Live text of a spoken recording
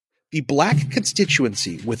the black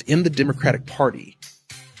constituency within the Democratic Party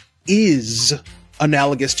is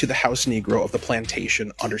analogous to the house Negro of the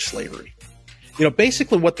plantation under slavery.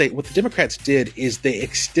 Basically what the Democrats did is they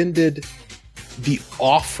extended the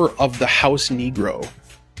offer of the house Negro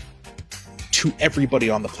to everybody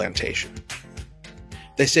on the plantation.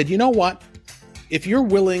 They said, you know what? If you're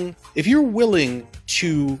willing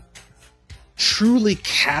to truly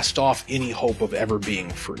cast off any hope of ever being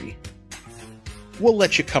free, we'll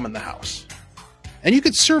let you come in the house. And you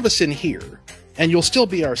could serve us in here, and you'll still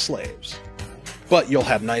be our slaves. But you'll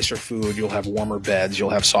have nicer food, you'll have warmer beds, you'll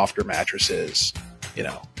have softer mattresses.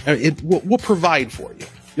 We'll provide for you.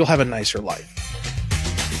 You'll have a nicer life.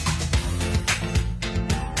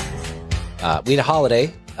 We had a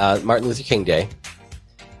holiday, Martin Luther King Day.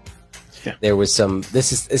 Yeah. There was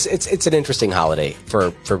it's an interesting holiday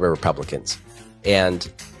for Republicans.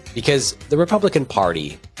 And because the Republican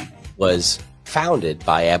Party was founded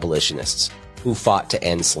by abolitionists who fought to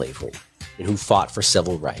end slavery and who fought for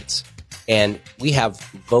civil rights. And we have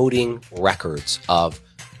voting records of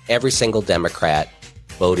every single Democrat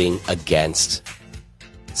voting against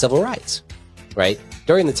civil rights, right?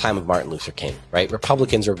 During the time of Martin Luther King, right?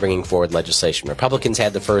 Republicans were bringing forward legislation. Republicans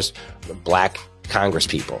had the first black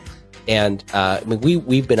congresspeople. And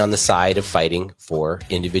we've been on the side of fighting for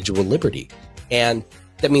individual liberty. And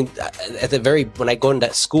when I go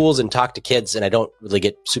into schools and talk to kids, and I don't really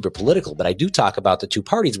get super political, but I do talk about the two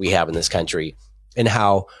parties we have in this country and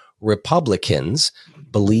how Republicans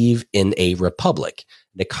believe in a republic,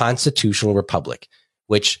 the constitutional republic,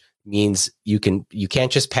 which means you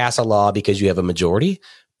can't just pass a law because you have a majority,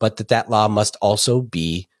 but that law must also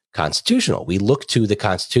be constitutional. We look to the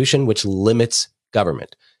Constitution, which limits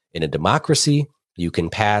government. In a democracy, you can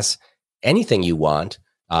pass anything you want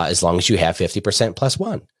as long as you have 50% plus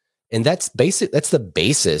one. And that's basic. That's the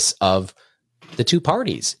basis of the two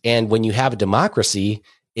parties. And when you have a democracy,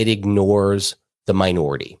 it ignores the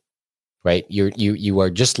minority, right? You are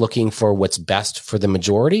just looking for what's best for the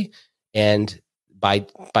majority. And by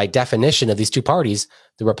definition of these two parties,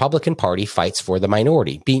 the Republican Party fights for the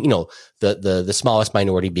minority, being, the smallest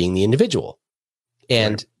minority being the individual.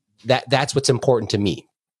 And that's what's important to me.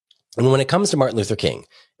 And when it comes to Martin Luther King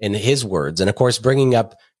and his words, and of course, bringing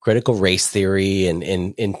up critical race theory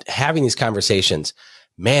and having these conversations,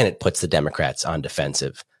 man, it puts the Democrats on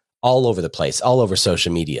defensive all over the place, all over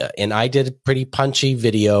social media. And I did a pretty punchy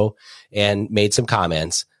video and made some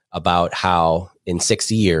comments about how in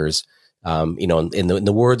 60 years, in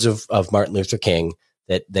the words of Martin Luther King,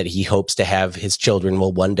 that he hopes to have his children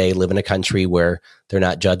will one day live in a country where they're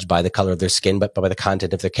not judged by the color of their skin, but by the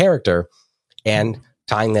content of their character. And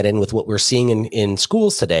tying that in with what we're seeing in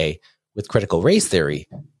schools today with critical race theory,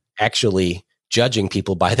 actually judging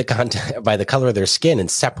people by the content, by the color of their skin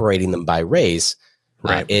and separating them by race,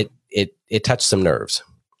 right? It touched some nerves.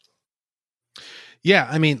 Yeah,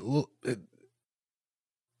 I mean,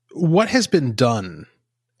 what has been done,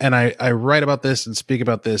 and I write about this and speak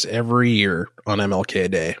about this every year on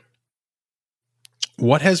MLK Day.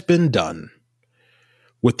 What has been done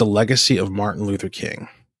with the legacy of Martin Luther King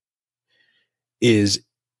is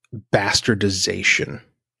bastardization.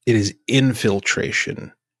 It is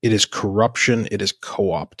infiltration. It is corruption. It is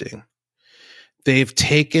co-opting. They've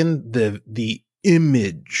taken the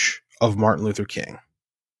image of Martin Luther King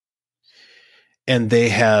and they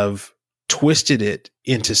have twisted it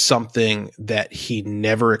into something that he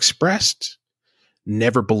never expressed,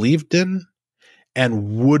 never believed in,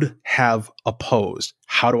 and would have opposed.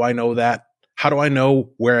 How do I know that? How do I know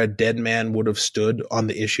where a dead man would have stood on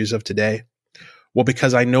the issues of today? Well,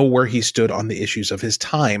 because I know where he stood on the issues of his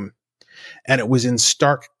time, and it was in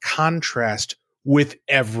stark contrast with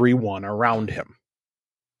everyone around him.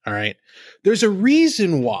 All right. There's a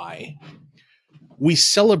reason why we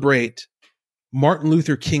celebrate Martin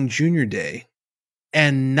Luther King Jr. Day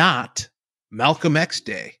and not Malcolm X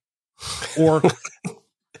Day or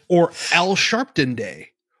Al Sharpton Day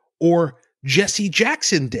or Jesse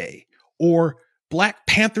Jackson Day or Black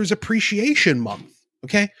Panthers Appreciation Month.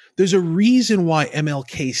 Okay. There's a reason why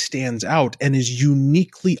MLK stands out and is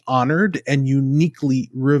uniquely honored and uniquely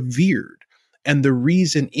revered. And the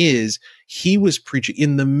reason is he was preaching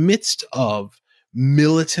in the midst of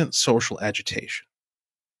militant social agitation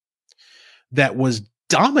that was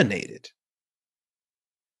dominated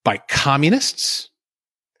by communists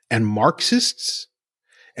and Marxists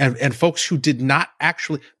and folks who did not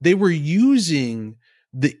actually, they were using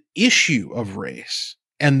the issue of race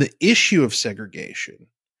and the issue of segregation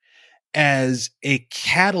as a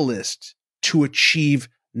catalyst to achieve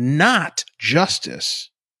not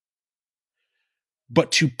justice,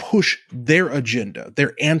 but to push their agenda,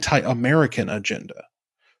 their anti-American agenda,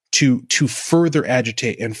 to further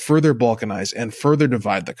agitate and further balkanize and further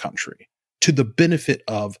divide the country to the benefit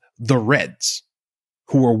of the Reds,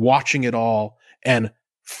 who are watching it all and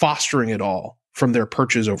fostering it all from their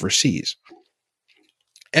perches overseas.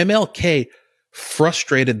 MLK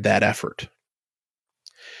frustrated that effort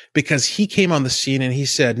because he came on the scene and he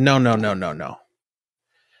said, no.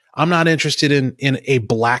 I'm not interested in a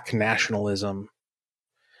black nationalism.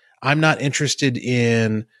 I'm not interested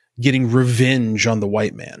in getting revenge on the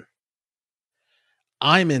white man.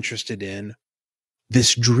 I'm interested in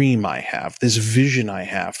this dream I have, this vision I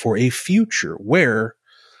have for a future where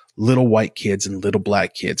little white kids and little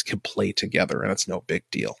black kids can play together and it's no big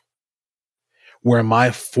deal. Where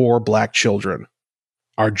my 4 black children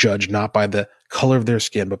are judged not by the color of their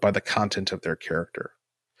skin, but by the content of their character.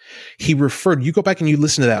 He referred, you go back and you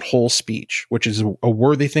listen to that whole speech, which is a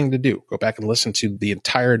worthy thing to do. Go back and listen to the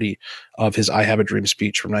entirety of his I Have a Dream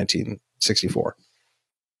speech from 1964.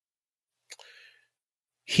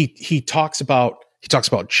 He talks about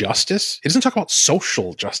justice. He doesn't talk about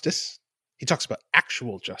social justice. He talks about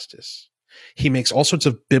actual justice. He makes all sorts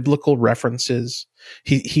of biblical references.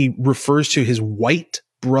 He refers to his white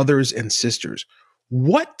brothers and sisters.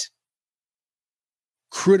 What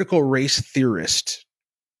critical race theorist,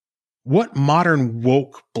 what modern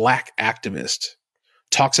woke black activist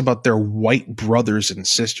talks about their white brothers and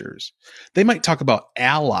sisters? They might talk about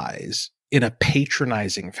allies in a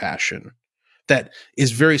patronizing fashion that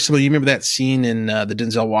is very similar. You remember that scene in the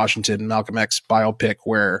Denzel Washington Malcolm X biopic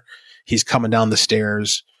where he's coming down the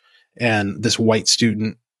stairs and this white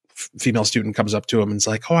student, female student, comes up to him and is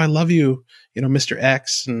like, "Oh, I love you, Mr.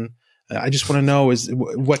 X. And I just want to know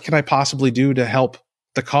what can I possibly do to help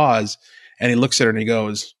the cause?" And he looks at her and he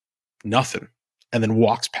goes, "Nothing," and then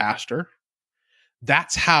walks past her.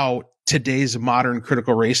 That's how today's modern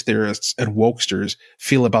critical race theorists and wokesters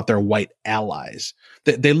feel about their white allies.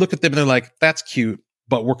 They look at them and they're like, "That's cute,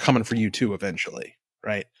 but we're coming for you too eventually,"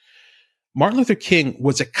 right? Martin Luther King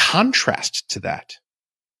was a contrast to that.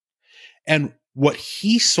 And what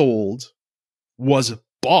he sold was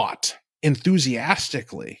bought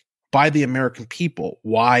enthusiastically by the American people.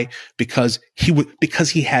 Why? Because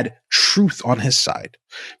he had truth on his side,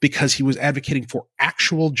 because he was advocating for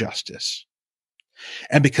actual justice,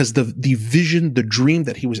 and because the vision, the dream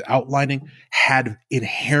that he was outlining had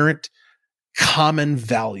inherent common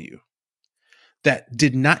value that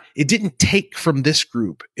didn't take from this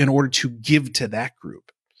group in order to give to that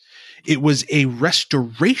group. It was a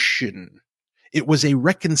restoration. It was a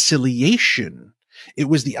reconciliation. It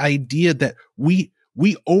was the idea that we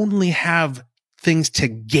only have things to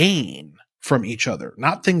gain from each other,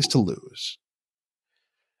 not things to lose.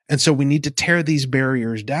 And so we need to tear these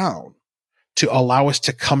barriers down to allow us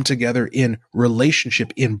to come together in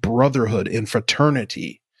relationship, in brotherhood, in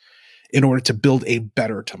fraternity, in order to build a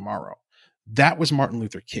better tomorrow. That was Martin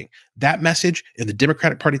Luther King. That message in the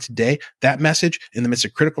Democratic Party today, that message in the midst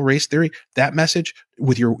of critical race theory, that message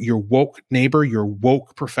with your woke neighbor, your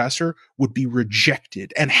woke professor would be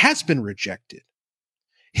rejected and has been rejected.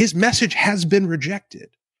 His message has been rejected.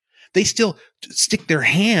 They still stick their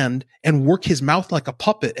hand and work his mouth like a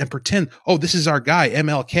puppet and pretend, "Oh, this is our guy,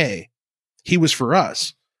 MLK. He was for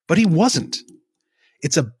us," but he wasn't.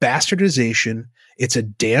 It's a bastardization. It's a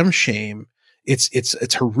damn shame.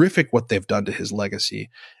 It's horrific what they've done to his legacy,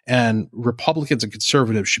 and Republicans and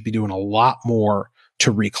conservatives should be doing a lot more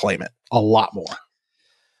to reclaim it. A lot more.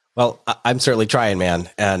 Well, I'm certainly trying, man.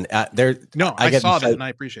 And I saw that and I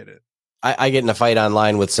appreciate it. I get in a fight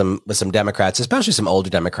online with some Democrats, especially some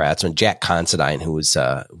older Democrats. When Jack Considine, who was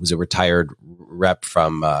a retired rep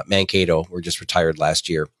from Mankato, were just retired last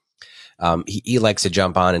year. He likes to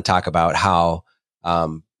jump on and talk about how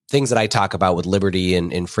things that I talk about with liberty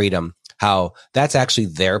and freedom, how that's actually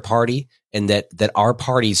their party, and that our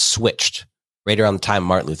parties switched right around the time of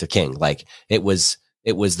Martin Luther King. Like it was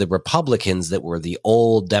the Republicans that were the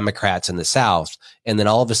old Democrats in the South, and then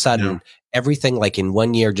all of a sudden everything, like in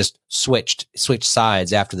 1 year, just switched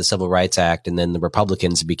sides after the Civil Rights Act, and then the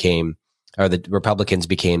Republicans became the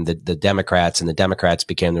Democrats, and the Democrats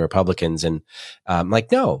became the Republicans. And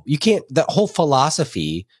like, no, you can't. The whole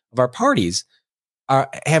philosophy of our parties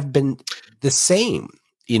have been the same,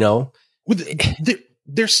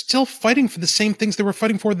 They're still fighting for the same things they were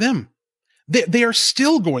fighting for them. They are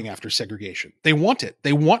still going after segregation. They want it.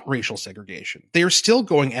 They want racial segregation. They are still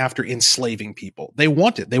going after enslaving people. They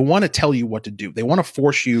want it. They want to tell you what to do. They want to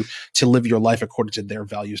force you to live your life according to their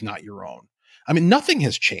values, not your own. I mean, nothing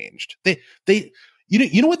has changed.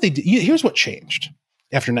 You know what they did? Here's what changed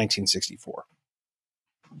after 1964.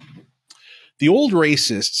 The old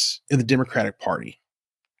racists in the Democratic Party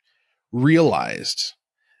realized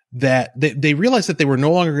that they realized that they were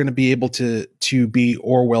no longer going to be able to be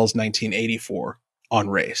Orwell's 1984 on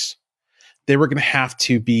race. They were going to have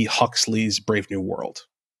to be Huxley's Brave New World.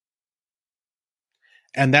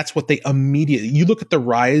 And that's what they immediately, you look at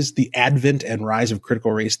the advent and rise of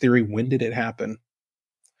critical race theory. When did it happen?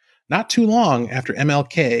 Not too long after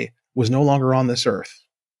MLK was no longer on this earth.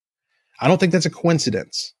 I don't think that's a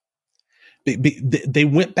coincidence. They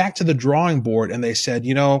went back to the drawing board and they said,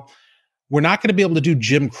 we're not going to be able to do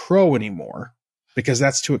Jim Crow anymore because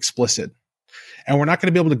that's too explicit. And we're not going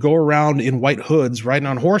to be able to go around in white hoods riding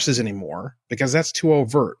on horses anymore because that's too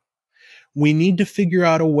overt. We need to figure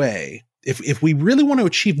out a way, if we really want to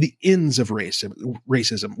achieve the ends of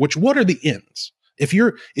racism, what are the ends? If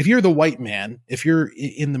you're the white man, if you're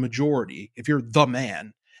in the majority, if you're the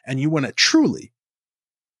man, and you want to truly,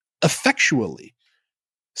 effectually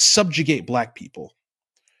subjugate black people,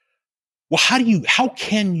 well, how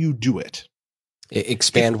can you do it?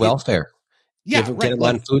 Expand welfare. Yeah, get them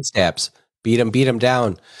on food stamps. Beat them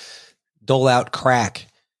down. Dole out crack.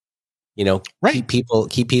 Keep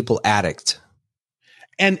people addicts.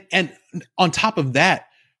 And on top of that,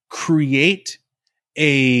 create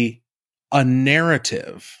a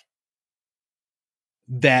narrative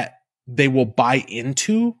that they will buy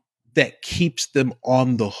into that keeps them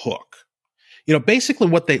on the hook. Basically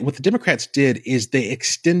what the Democrats did is they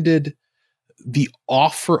extended the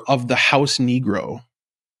offer of the House Negro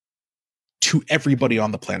to everybody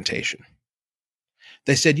on the plantation.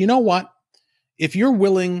 They said, you know what? If you're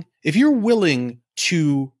willing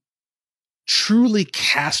to truly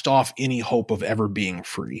cast off any hope of ever being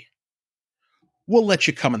free, we'll let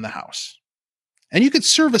you come in the house. And you could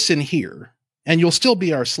serve us in here, and you'll still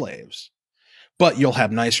be our slaves. But you'll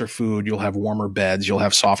have nicer food, you'll have warmer beds, you'll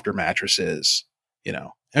have softer mattresses,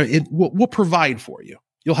 we'll provide for you.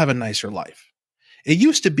 You'll have a nicer life. It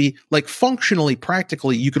used to be like functionally,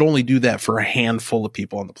 practically, you could only do that for a handful of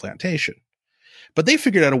people on the plantation. But they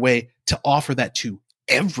figured out a way to offer that to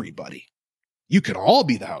everybody. You could all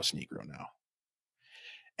be the House Negro now.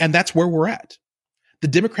 And that's where we're at. The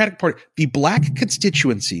Democratic Party, the black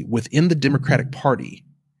constituency within the Democratic Party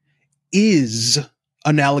is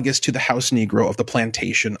analogous to the House Negro of the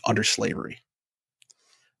plantation under slavery.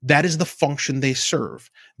 That is the function they serve.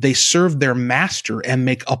 They serve their master and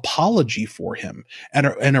make apology for him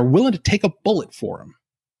and are willing to take a bullet for him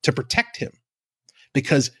to protect him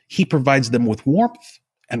because he provides them with warmth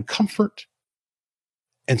and comfort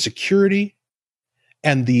and security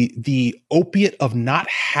and the opiate of not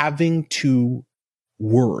having to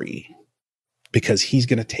worry because he's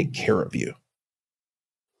going to take care of you.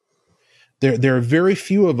 There are very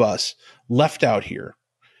few of us left out here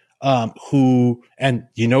who, and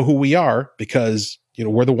who we are because,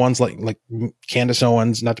 we're the ones like Candace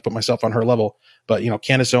Owens, not to put myself on her level, but,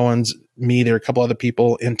 Candace Owens, me, there are a couple other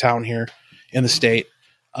people in town here in the state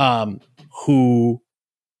who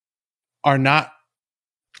are not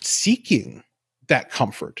seeking that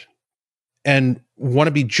comfort and want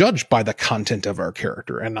to be judged by the content of our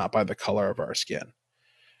character and not by the color of our skin.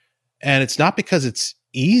 And it's not because it's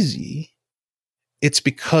easy. It's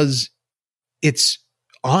because it's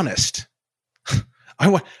honest. I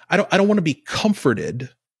don't want to be comforted.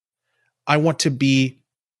 I want to be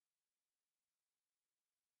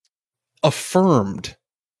affirmed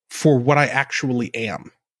for what I actually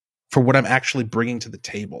am, for what I'm actually bringing to the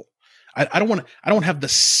table. I don't want to have the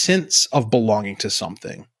sense of belonging to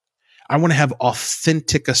something. I want to have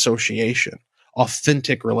authentic association,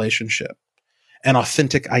 authentic relationship, and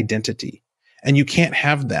authentic identity. And you can't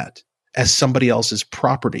have that as somebody else's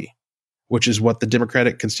property, which is what the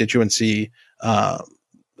Democratic constituency,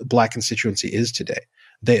 black constituency is today.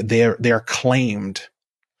 They are claimed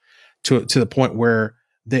to the point where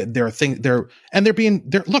there are things there, and they're being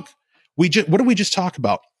there. Look, what did we just talk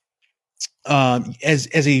about?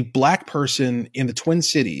 As a black person in the Twin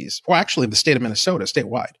Cities, or actually the state of Minnesota,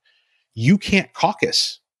 statewide, you can't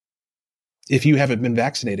caucus if you haven't been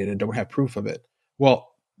vaccinated and don't have proof of it. Well,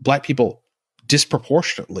 black people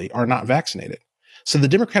disproportionately are not vaccinated. So the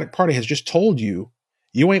Democratic Party has just told you,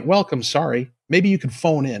 you ain't welcome. Sorry. Maybe you could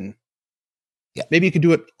phone in. Yeah. Maybe you could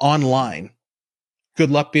do it online.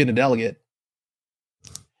 Good luck being a delegate.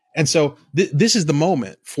 And so this is the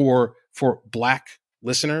moment for black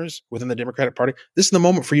listeners within the Democratic Party. This is the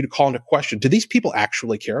moment for you to call into question. Do these people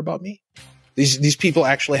actually care about me? These people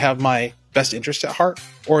actually have my best interest at heart?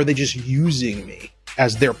 Or are they just using me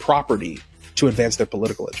as their property to advance their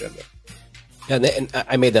political agenda? And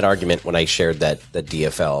I made that argument when I shared the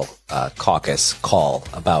DFL caucus call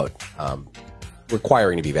about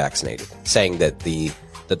requiring to be vaccinated, saying that the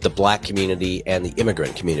black community and the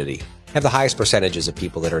immigrant community have the highest percentages of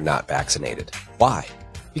people that are not vaccinated. Why?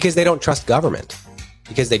 because they don't trust government.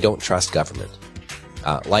 Because they don't trust government,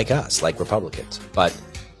 like us, like Republicans. But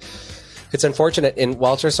it's unfortunate. And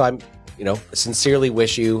Walter, so I'm, sincerely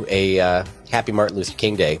wish you a happy Martin Luther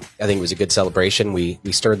King Day. I think it was a good celebration. We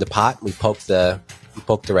stirred the pot. We poked the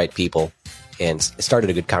right people, and it started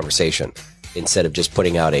a good conversation instead of just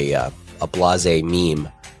putting out a blasé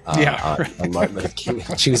meme on Martin Luther King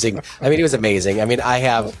choosing. I mean, it was amazing. I mean, I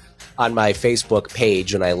have on my Facebook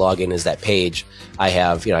page, when I log in as that page, I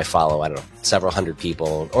have, I follow, I don't know, several hundred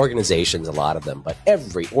people, organizations, a lot of them, but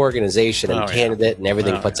every organization and candidate and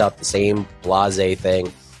everything puts out the same blasé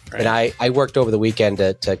thing. Right. And I worked over the weekend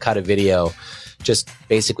to cut a video just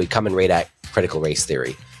basically coming right at critical race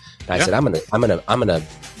theory. And I said, I'm gonna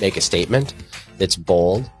make a statement that's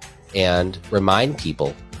bold and remind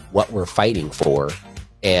people what we're fighting for,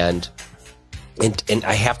 and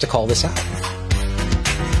I have to call this out.